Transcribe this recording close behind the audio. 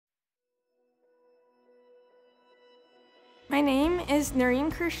My name is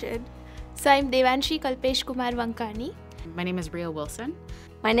Noreen Khurshid. So I'm Devanshi Kalpesh Kumar Vankani. My name is Ria Wilson.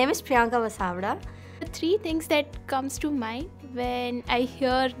 My name is Priyanka Vasavda. The three things that comes to mind when I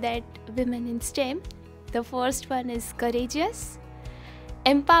hear that women in STEM, the first one is courageous,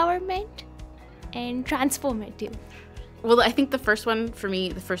 empowerment, and transformative. Well, I think the first one for me,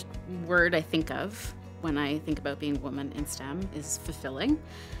 the first word I think of when I think about being a woman in STEM is fulfilling.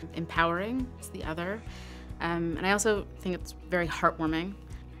 Empowering is the other. And I also think it's very heartwarming.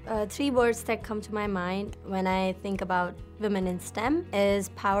 Three words that come to my mind when I think about women in STEM is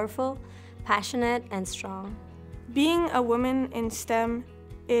powerful, passionate, and strong. Being a woman in STEM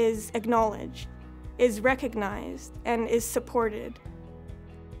is acknowledged, is recognized, and is supported.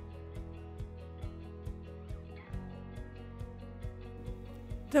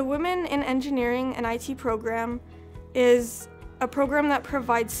 The Women in Engineering and IT program is a program that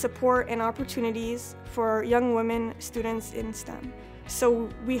provides support and opportunities for young women students in STEM. So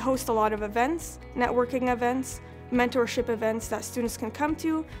we host a lot of events, networking events, mentorship events that students can come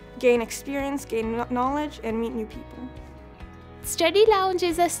to, gain experience, gain knowledge, and meet new people. Study Lounge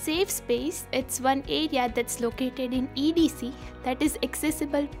is a safe space. It's one area that's located in EDC that is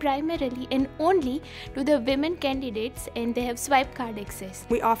accessible primarily and only to the women candidates, and they have swipe card access.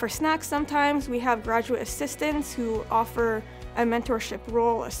 We offer snacks sometimes. We have graduate assistants who offer a mentorship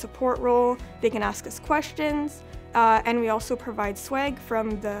role, a support role. They can ask us questions, and we also provide swag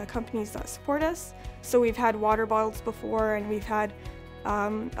from the companies that support us. So we've had water bottles before, and we've had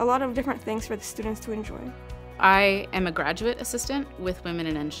a lot of different things for the students to enjoy. I am a graduate assistant with Women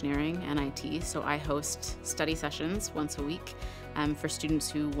in Engineering and IT, so I host study sessions once a week for students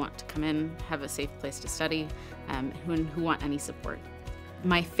who want to come in, have a safe place to study, who want any support.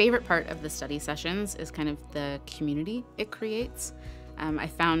 My favorite part of the study sessions is kind of the community it creates. I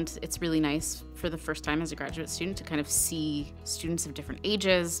found it's really nice for the first time as a graduate student to kind of see students of different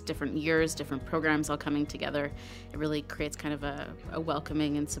ages, different years, different programs all coming together. It really creates kind of a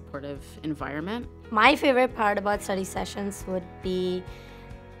welcoming and supportive environment. My favorite part about study sessions would be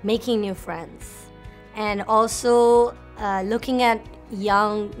making new friends and also looking at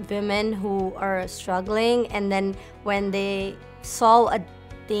young women who are struggling, and then when they solve a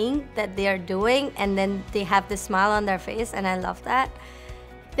thing that they are doing and then they have this smile on their face, and I love that.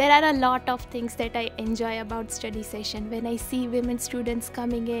 There are a lot of things that I enjoy about study session. When I see women students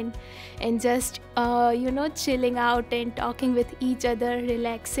coming in and just chilling out and talking with each other,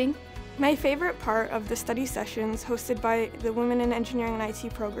 relaxing. My favorite part of the study sessions hosted by the Women in Engineering and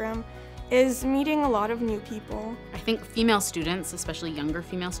IT program is meeting a lot of new people. I think female students, especially younger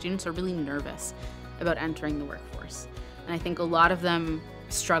female students, are really nervous about entering the workforce. And I think a lot of them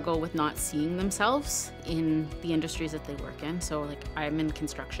struggle with not seeing themselves in the industries that they work in. So like I'm in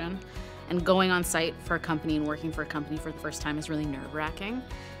construction, and going on site for a company and working for a company for the first time is really nerve-wracking.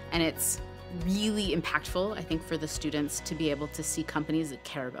 And it's really impactful, I think, for the students to be able to see companies that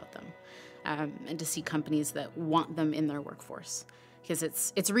care about them and to see companies that want them in their workforce. Because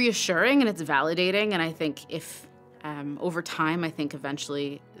it's reassuring and it's validating, and I think if over time, I think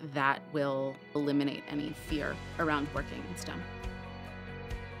eventually that will eliminate any fear around working in STEM.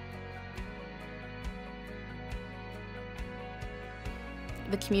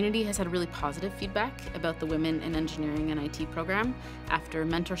 The community has had really positive feedback about the Women in Engineering and IT program. After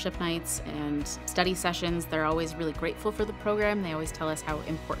mentorship nights and study sessions, they're always really grateful for the program. They always tell us how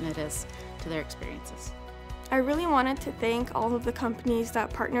important it is to their experiences. I really wanted to thank all of the companies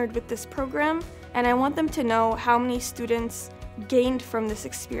that partnered with this program, and I want them to know how many students gained from this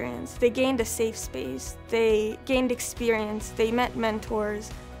experience. They gained a safe space, they gained experience, they met mentors,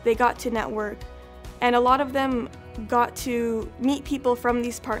 they got to network, and a lot of them got to meet people from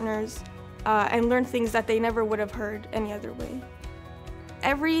these partners and learn things that they never would have heard any other way.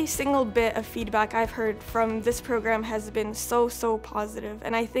 Every single bit of feedback I've heard from this program has been so positive,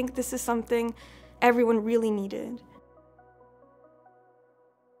 and I think this is something everyone really needed.